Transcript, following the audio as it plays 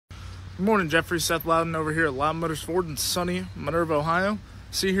Good morning, Jeffrey. Seth Loudon over here at Loudon Motors Ford in sunny Minerva, Ohio.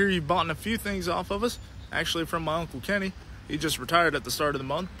 See here, you've bought a few things off of us, actually from my Uncle Kenny. He just retired at the start of the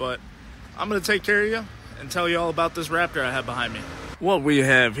month, but I'm going to take care of you and tell you all about this Raptor I have behind me. What we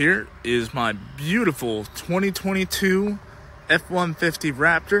have here is my beautiful 2022 F-150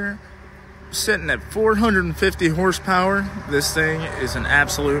 Raptor, sitting at 450 horsepower. This thing is an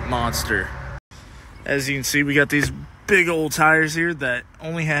absolute monster. As you can see, we got these big old tires here that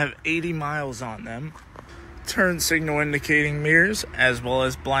only have 80 miles on them. Turn signal indicating mirrors, as well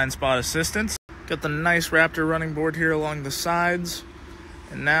as blind spot assistance. Got the nice Raptor running board here along the sides.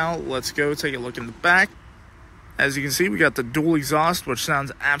 And now let's go take a look in the back. As you can see, we got the dual exhaust, which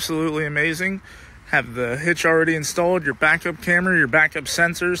sounds absolutely amazing. Have the hitch already installed, your backup camera, your backup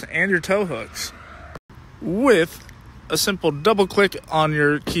sensors, and your tow hooks. With a simple double click on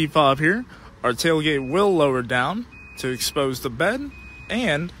your key fob here, our tailgate will lower down to expose the bed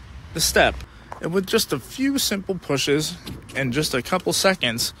and the step. And with just a few simple pushes and just a couple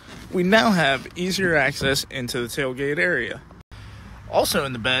seconds, we now have easier access into the tailgate area. Also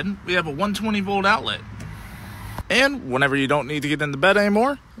in the bed, we have a 120 volt outlet. And whenever you don't need to get in the bed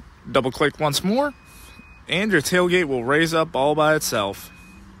anymore, double click once more, and your tailgate will raise up all by itself.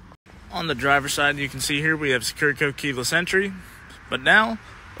 On the driver's side, you can see here we have Secure Code keyless entry. But now,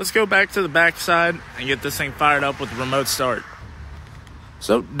 let's go back to the back side and get this thing fired up with the remote start.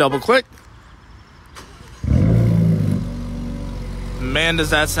 So, double click. Man, does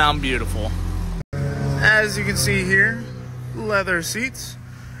that sound beautiful. As you can see here, leather seats,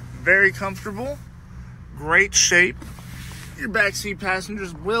 very comfortable, great shape. Your backseat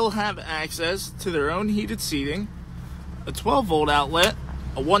passengers will have access to their own heated seating, a 12 volt outlet,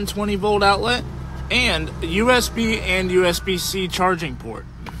 a 120 volt outlet, and a USB and USB-C charging port.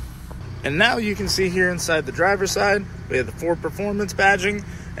 And now you can see here inside the driver's side, we have the Ford Performance badging,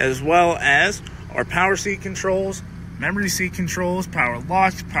 as well as our power seat controls, memory seat controls, power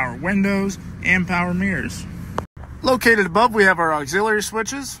locks, power windows, and power mirrors. Located above, we have our auxiliary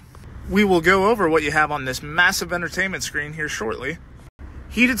switches. We will go over what you have on this massive entertainment screen here shortly.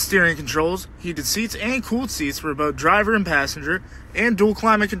 Heated steering controls, heated seats, and cooled seats for both driver and passenger, and dual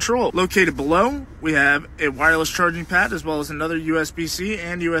climate control. Located below, we have a wireless charging pad, as well as another USB-C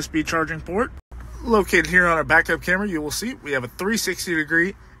and USB charging port. Located here on our backup camera, you will see we have a 360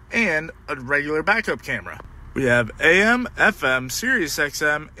 degree and a regular backup camera. We have AM, FM, Sirius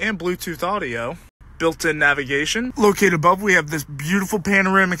XM, and Bluetooth audio. Built-in navigation. Located above, we have this beautiful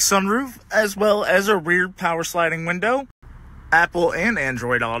panoramic sunroof, as well as a rear power sliding window, Apple and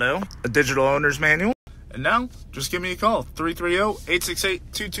Android Auto, a digital owner's manual. And now, just give me a call,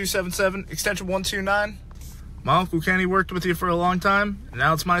 330-868-2277, extension 129. My Uncle Kenny worked with you for a long time, and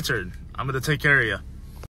now it's my turn. I'm going to take care of you.